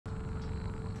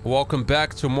Welcome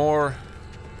back to more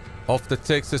of the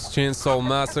Texas Chainsaw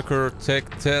Massacre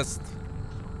tech test.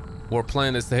 We're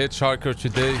playing as the Hitchhiker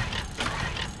today.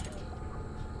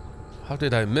 How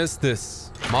did I miss this?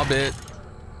 My bad.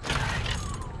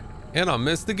 And I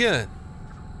missed again.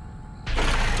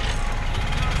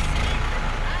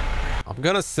 I'm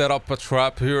gonna set up a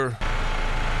trap here,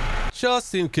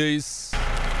 just in case.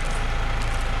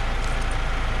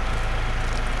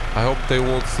 I hope they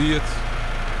won't see it.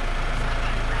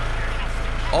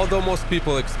 Although most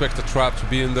people expect a trap to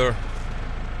be in there.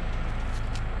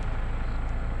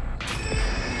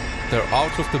 They're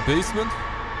out of the basement.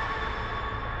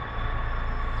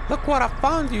 Look what I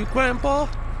found you, Grandpa.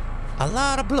 A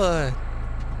lot of blood.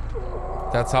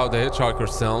 That's how the Hitchhiker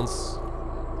sounds.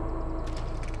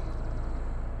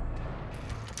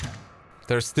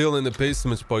 They're still in the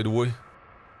basement, by the way.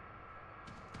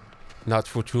 Not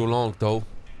for too long, though.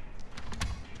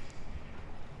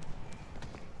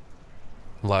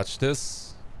 Latch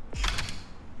this.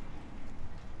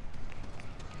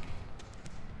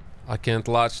 I can't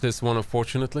latch this one,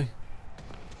 unfortunately.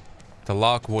 The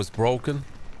lock was broken.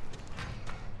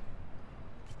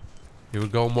 Here we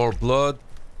go, more blood.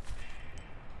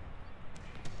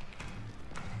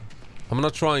 I'm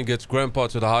gonna try and get Grandpa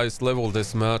to the highest level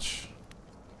this match,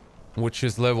 which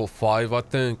is level 5, I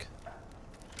think.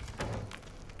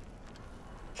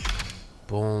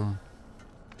 Boom.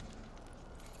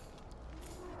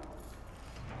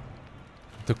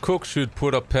 The cook should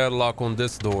put a padlock on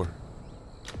this door,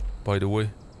 by the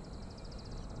way.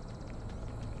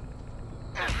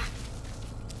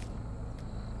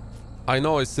 I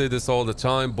know I say this all the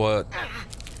time, but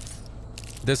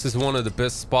this is one of the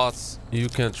best spots you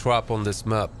can trap on this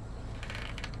map.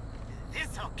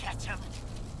 This'll catch him.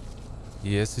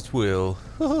 Yes, it will.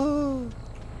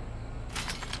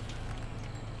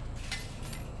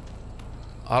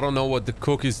 I don't know what the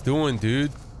cook is doing,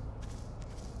 dude.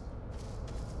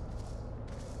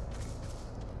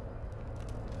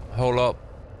 Hold up.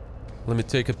 Let me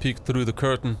take a peek through the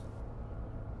curtain.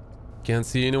 Can't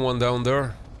see anyone down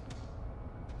there.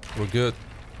 We're good.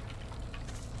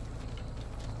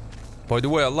 By the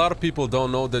way, a lot of people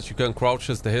don't know that you can crouch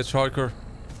as the Hitchhiker.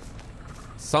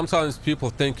 Sometimes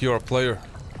people think you're a player.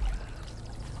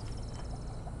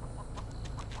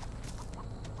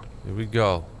 Here we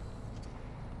go.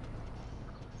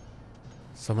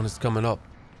 Someone is coming up.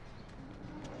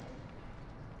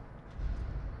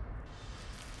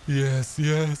 Yes,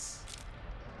 yes.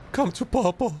 Come to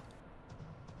Papa.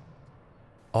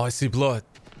 Oh, I see blood.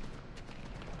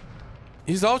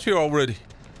 He's out here already.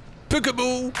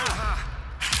 Peekaboo!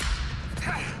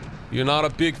 You're not a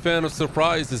big fan of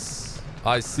surprises,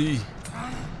 I see.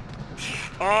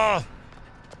 Ah!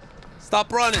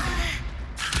 Stop running!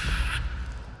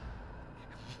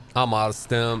 I'm out of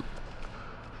stam.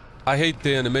 I hate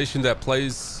the animation that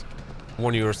plays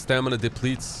when your stamina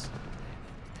depletes.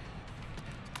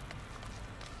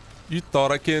 You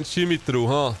thought I can't shimmy through,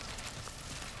 huh?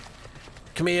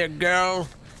 Come here, girl.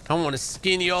 I want to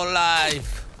skin you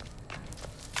alive.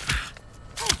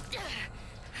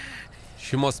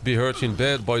 She must be hurt in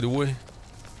bed, by the way.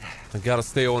 I gotta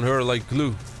stay on her like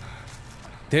glue.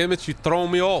 Damn it, you throw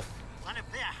me off. Wanna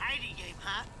play a hiding game,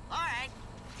 huh? Alright.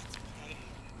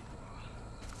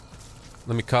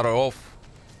 Let me cut her off.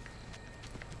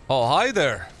 Oh, hi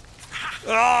there.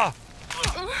 Ah!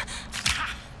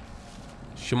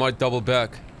 She might double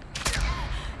back.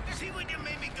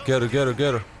 Get her, get her,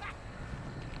 get her.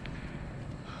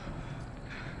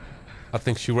 I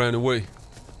think she ran away.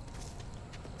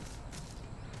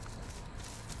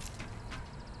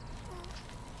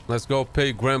 Let's go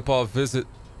pay Grandpa a visit.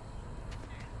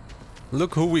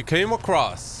 Look who we came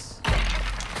across.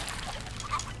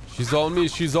 She's on me,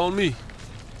 she's on me.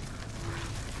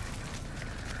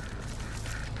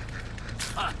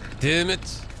 Damn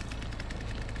it.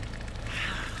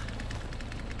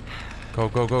 Go,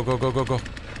 go, go, go, go, go, go.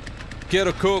 Get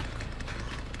a cook.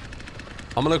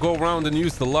 I'm gonna go around and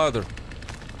use the ladder.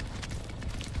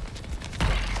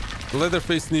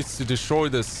 Leatherface needs to destroy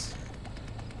this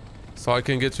so I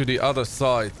can get to the other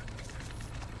side.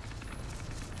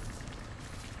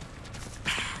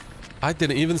 I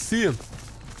didn't even see him.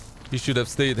 He should have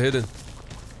stayed hidden.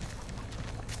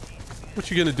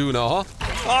 What you gonna do now, huh?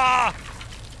 Ah!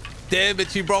 Damn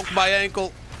it, you broke my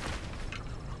ankle.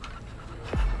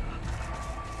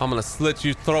 I'm gonna slit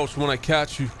your throats when I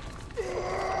catch you.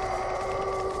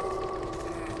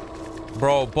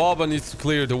 Bro, Baba needs to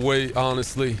clear the way,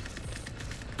 honestly.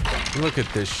 Look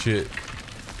at this shit.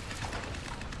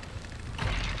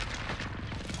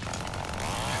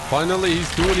 Finally,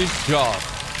 he's doing his job.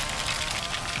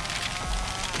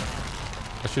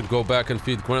 I should go back and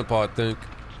feed Grandpa, I think.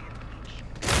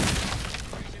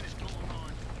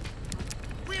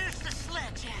 Where's the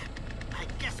sledge at? I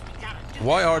guess we gotta do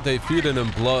Why are they feeding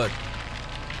him blood?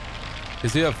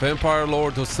 Is he a vampire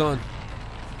lord or son?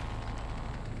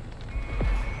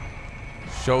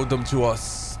 Show them to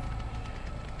us.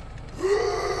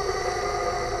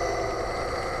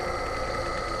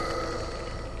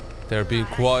 They're being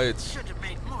quiet. Should've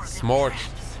made more of them Smart.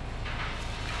 traps.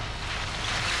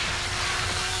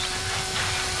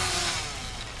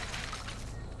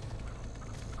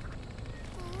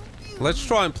 Let's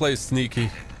try and play sneaky.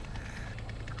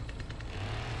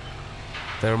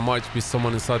 There might be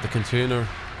someone inside the container.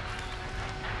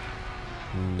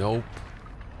 Nope.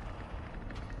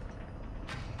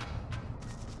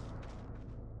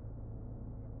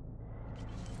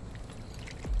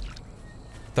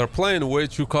 They're playing way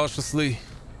too cautiously.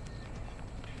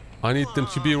 I need them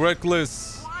to be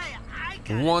reckless. Why I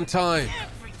gotta One time. do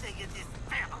everything in this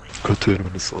family? Go to him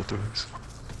in the slaughterhouse.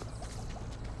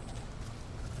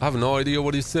 I have no idea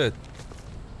what he said.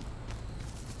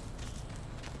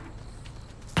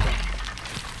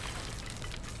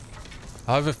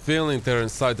 I have a feeling they're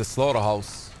inside the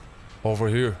slaughterhouse. Over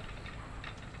here.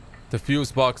 The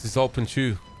fuse box is open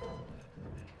too.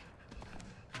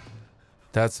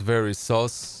 That's very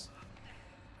sus.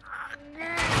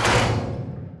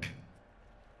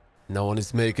 No one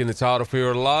is making it out of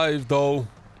here alive though.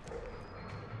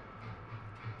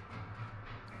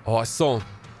 Oh, I saw him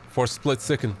for a split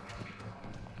second.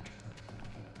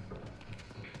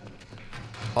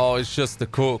 Oh, it's just the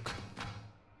cook.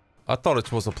 I thought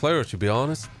it was a player, to be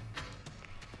honest.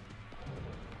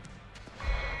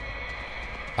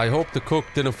 I hope the cook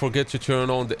didn't forget to turn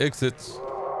on the exits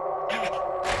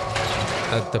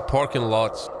at the parking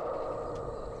lot.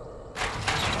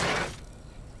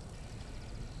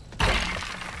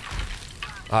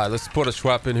 Alright, let's put a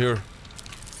trap in here.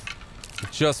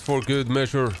 Just for good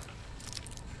measure.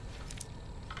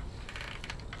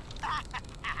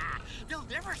 They'll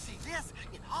never see this.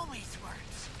 It always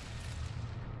works.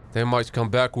 They might come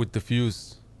back with the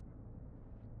fuse.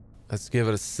 Let's give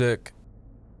it a sec.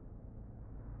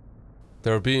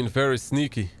 They're being very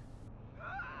sneaky.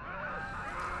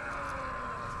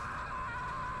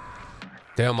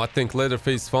 Damn, I think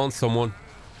Leatherface found someone.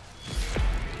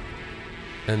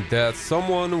 And that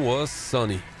someone was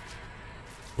Sonny.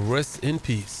 Rest in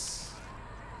peace.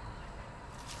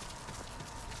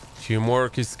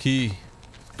 Teamwork is key.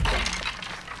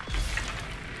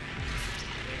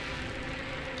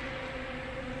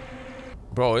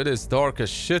 Bro, it is dark as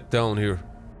shit down here.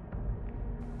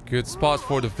 Good spot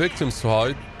for the victims to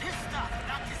hide. Pissed off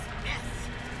about this mess.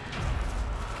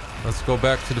 Let's go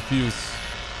back to the fuse.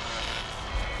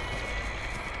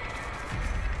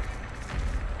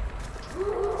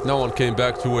 No one came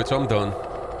back to it. I'm done.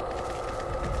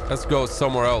 Let's go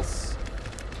somewhere else.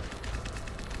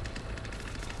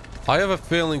 I have a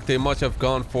feeling they might have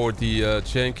gone for the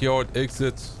junkyard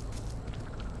exit.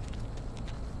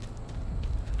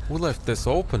 Who left this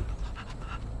open?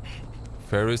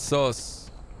 Very sus.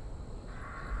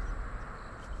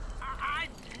 I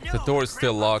The know door is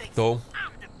still Grandpa locked thinks though,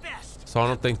 I'm the best. so I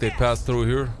don't think they passed through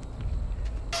here.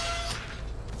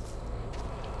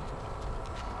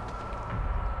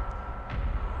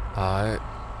 Alright,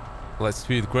 let's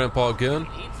feed Grandpa again.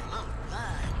 Needs a little blood.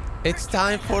 It's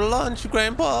time for lunch,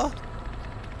 Grandpa.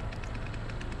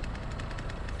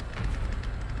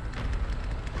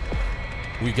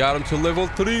 We got him to level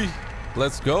 3.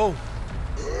 Let's go.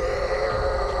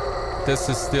 This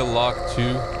is still locked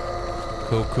too.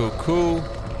 Cool, cool, cool.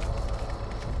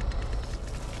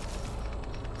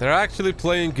 They're actually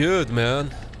playing good,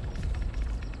 man.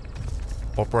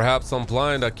 Or perhaps I'm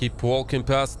blind. I keep walking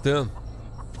past them.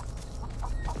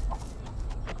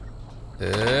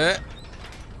 Damn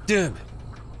it.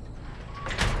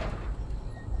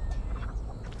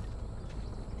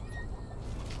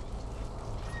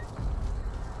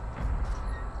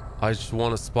 I just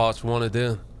want to spot one of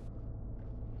them.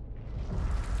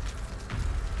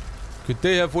 Could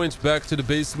they have went back to the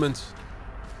basement?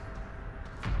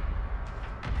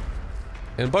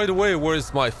 And by the way,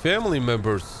 where's my family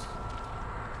members?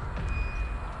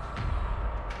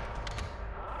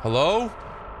 Hello?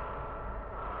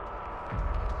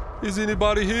 Is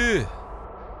anybody here?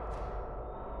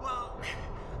 Well,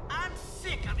 I'm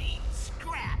sick of eating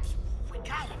scraps. We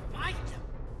gotta fight them.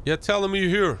 Yeah, tell them you're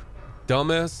here,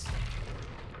 dumbass.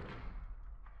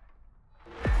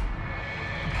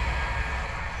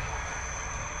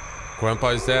 Grandpa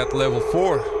is at level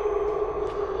 4.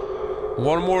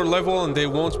 One more level and they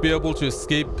won't be able to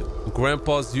escape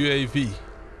Grandpa's UAV.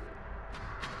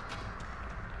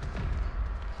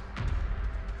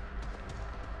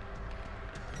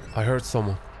 I heard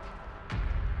someone.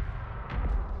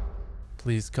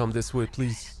 Please come this way,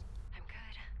 please. I'm good.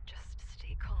 Just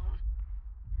stay calm.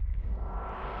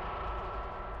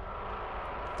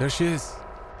 There she is.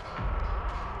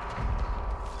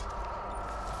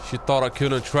 She thought I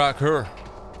couldn't track her.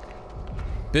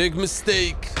 Big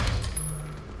mistake.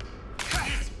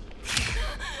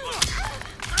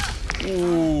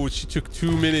 Ooh, she took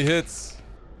too many hits.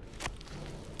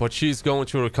 But she's going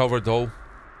to recover though.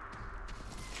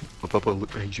 Bubba,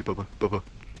 look behind you, Bubba. Bubba.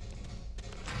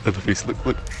 Other face, look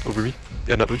over me.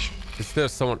 Yeah, that bush. Is there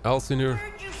someone else in here?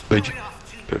 Behind you.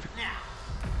 Perfect.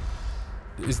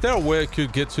 Is there a way I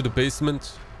could get to the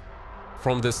basement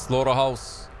from this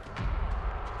slaughterhouse?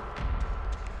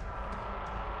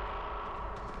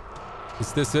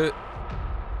 Is this it?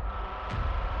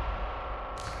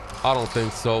 I don't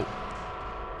think so.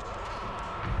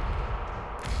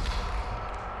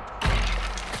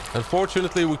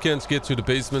 Unfortunately, we can't get to the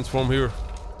basement from here.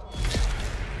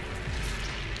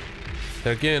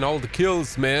 They're getting all the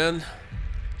kills, man.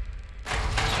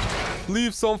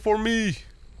 Leave some for me.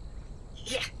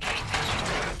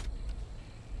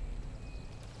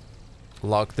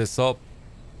 Lock this up.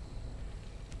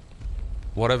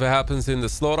 Whatever happens in the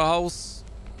slaughterhouse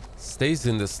stays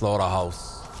in the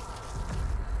slaughterhouse.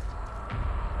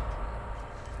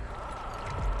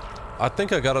 I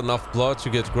think I got enough blood to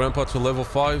get Grandpa to level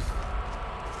 5.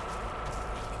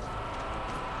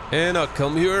 And I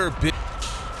come here, bitch.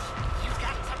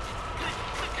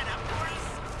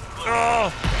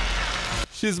 Oh,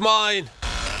 she's mine.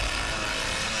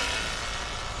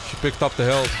 She picked up the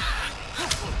health.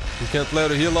 We can't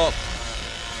let her heal up.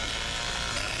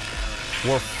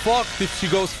 We're fucked if she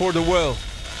goes for the well.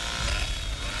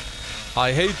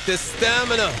 I hate this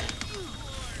stamina.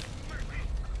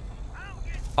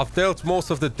 I've dealt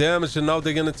most of the damage and now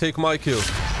they're gonna take my kill.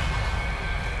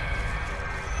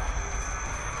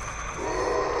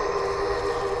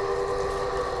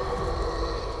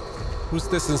 Who's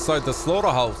this inside the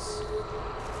slaughterhouse?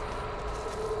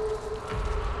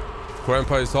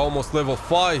 Grandpa is almost level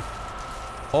 5.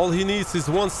 All he needs is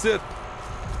one sip.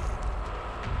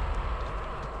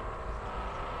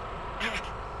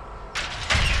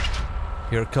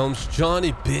 Here comes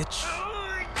Johnny, bitch.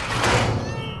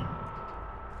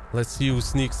 Let's see who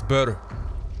sneaks better.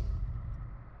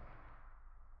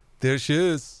 There she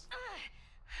is.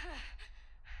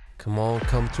 Come on,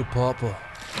 come to Papa.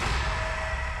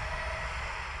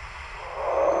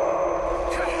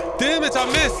 Damn it, I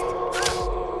missed!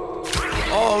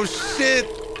 Oh, shit!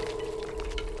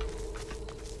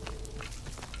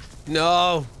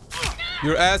 No!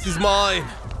 Your ass is mine!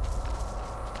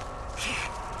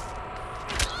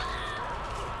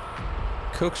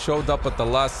 Cook showed up at the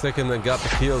last second and got the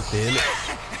kill, damn it.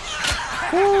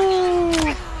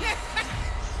 Woo.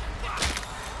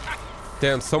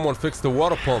 Damn, someone fixed the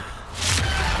water pump.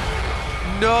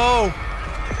 No!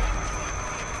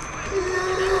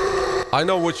 I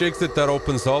know which exit that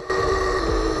opens up.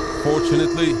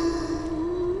 Fortunately.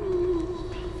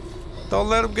 Don't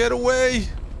let him get away.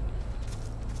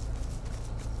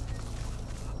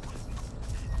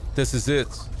 This is it.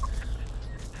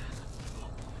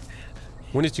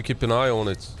 We need to keep an eye on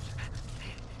it.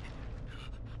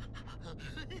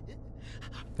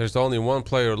 There's only one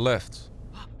player left.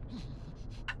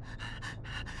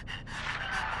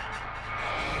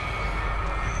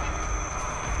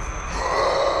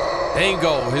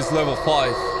 Bingo, he's level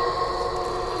 5.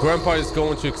 Grandpa is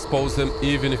going to expose him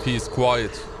even if he is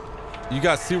quiet. You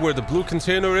guys see where the blue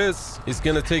container is? He's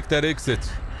gonna take that exit.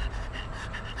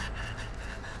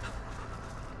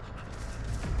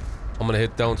 I'm gonna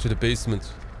head down to the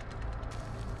basement.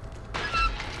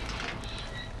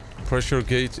 Pressure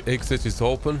gate exit is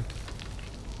open.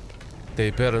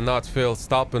 They better not fail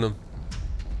stopping him.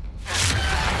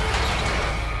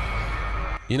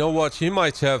 You know what? He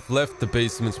might have left the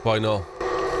basement by now.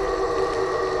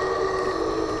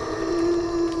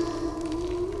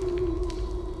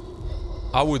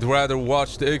 I would rather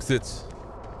watch the exit.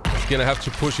 He's gonna have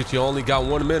to push it. You only got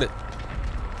 1 minute.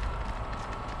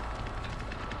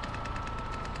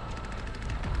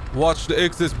 Watch the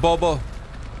exits, Bubba.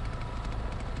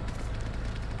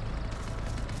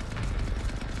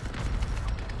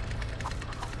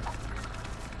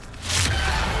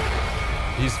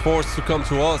 He's forced to come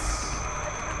to us.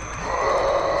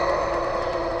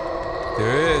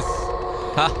 There he is.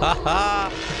 Ha ha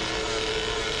ha.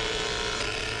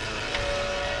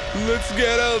 Let's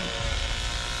get him.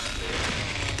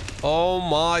 Oh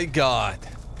my God.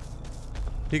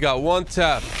 He got one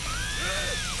tap.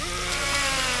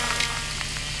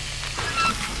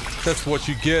 That's what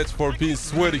you get for being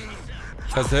sweaty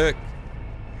as heck.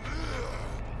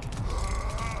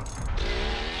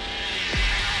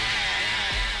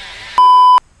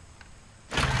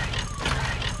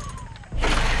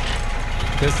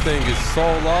 This thing is so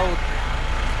loud.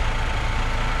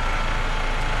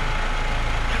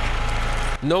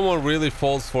 No one really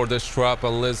falls for this trap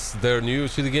unless they're new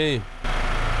to the game.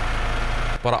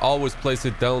 But I always place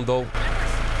it down though.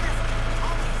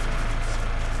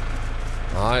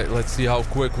 Alright, let's see how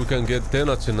quick we can get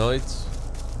dinner tonight.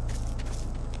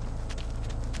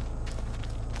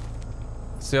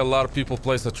 See a lot of people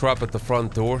place a trap at the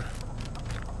front door.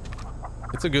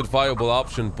 It's a good viable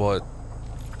option, but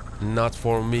not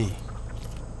for me.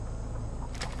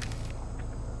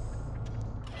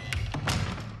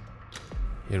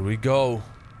 Here we go.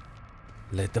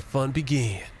 Let the fun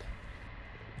begin.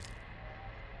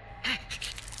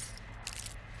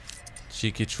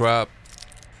 Cheeky trap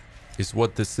is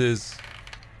what this is.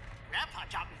 Grandpa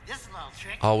taught me this little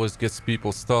trick. Always gets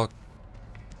people stuck.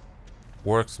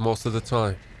 Works most of the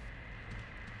time.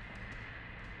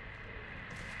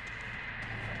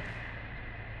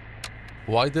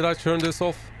 Why did I turn this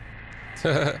off?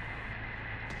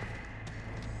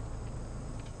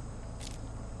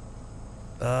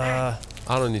 I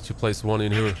don't need to place one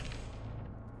in here.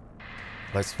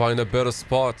 Let's find a better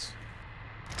spot.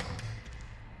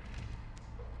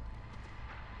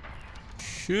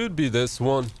 Should be this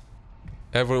one.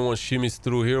 Everyone shimmies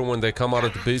through here when they come out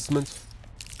of the basement.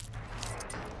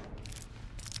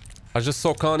 I just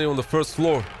saw Connie on the first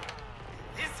floor.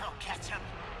 This'll catch him.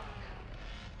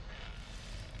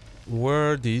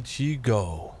 Where did she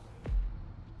go?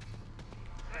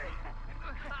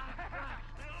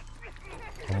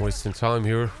 I'm wasting time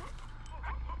here.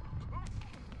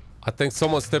 I think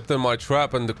someone stepped in my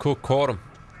trap and the cook caught him.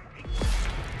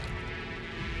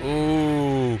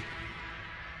 Ooh.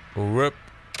 Rip.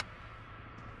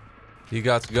 He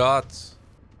got.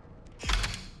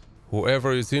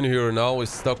 Whoever is in here now is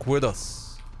stuck with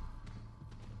us.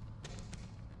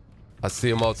 I see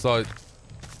him outside.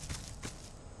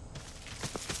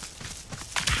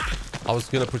 I was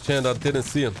gonna pretend I didn't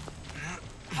see him.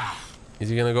 Is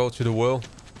he gonna go to the well?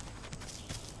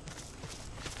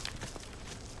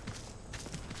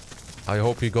 I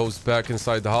hope he goes back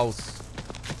inside the house.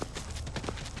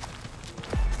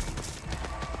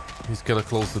 He's gonna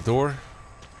close the door.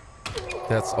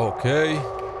 That's okay.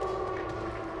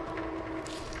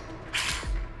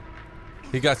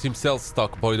 He got himself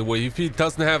stuck, by the way. If he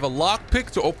doesn't have a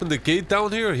lockpick to open the gate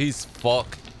down here, he's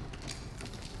fucked.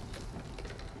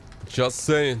 Just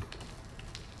saying.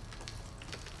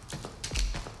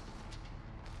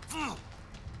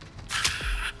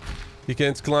 He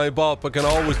can't climb up. I can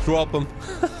always drop him.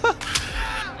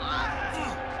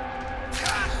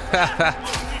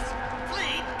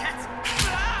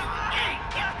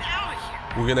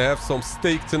 We're gonna have some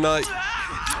steak tonight.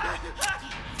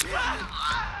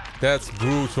 That's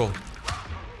brutal.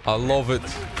 I love it.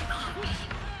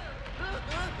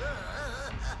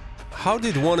 How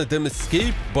did one of them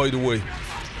escape, by the way?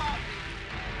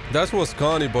 That was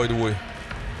Connie, by the way.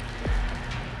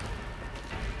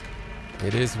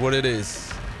 It is what it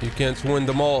is. You can't win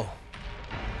them all.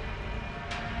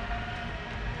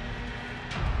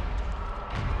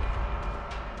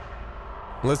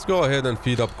 Let's go ahead and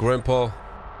feed up Grandpa.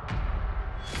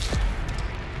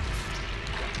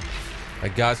 I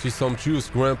got you some juice,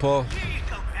 Grandpa. Here you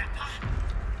go, Grandpa.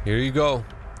 Here you go.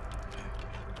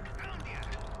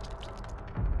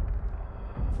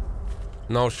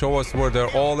 Now show us where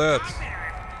they're all at. Y'all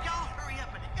hurry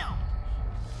up and help.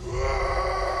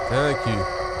 Thank you.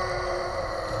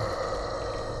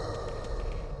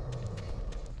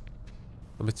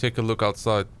 Let me take a look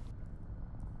outside.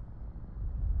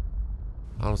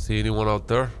 I don't see anyone out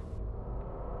there.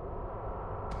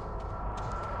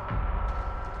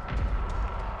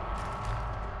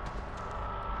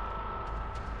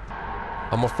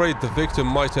 I'm afraid the victim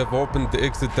might have opened the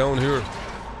exit down here.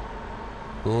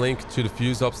 Link to the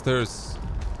fuse upstairs.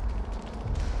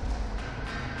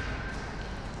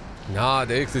 Nah,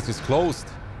 the exit is closed.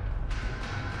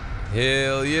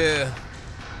 Hell yeah.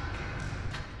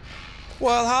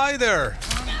 Well, hi there.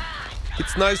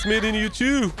 It's nice meeting you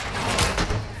too.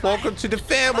 Welcome to the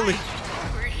family.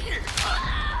 We're here.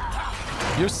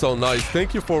 You're so nice.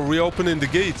 Thank you for reopening the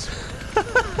gates.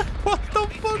 What the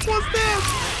fuck was that?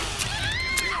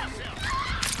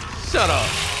 Shut up.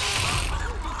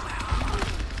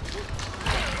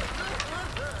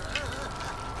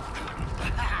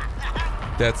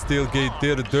 That steel gate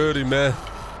did it dirty, man.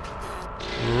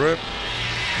 Rip.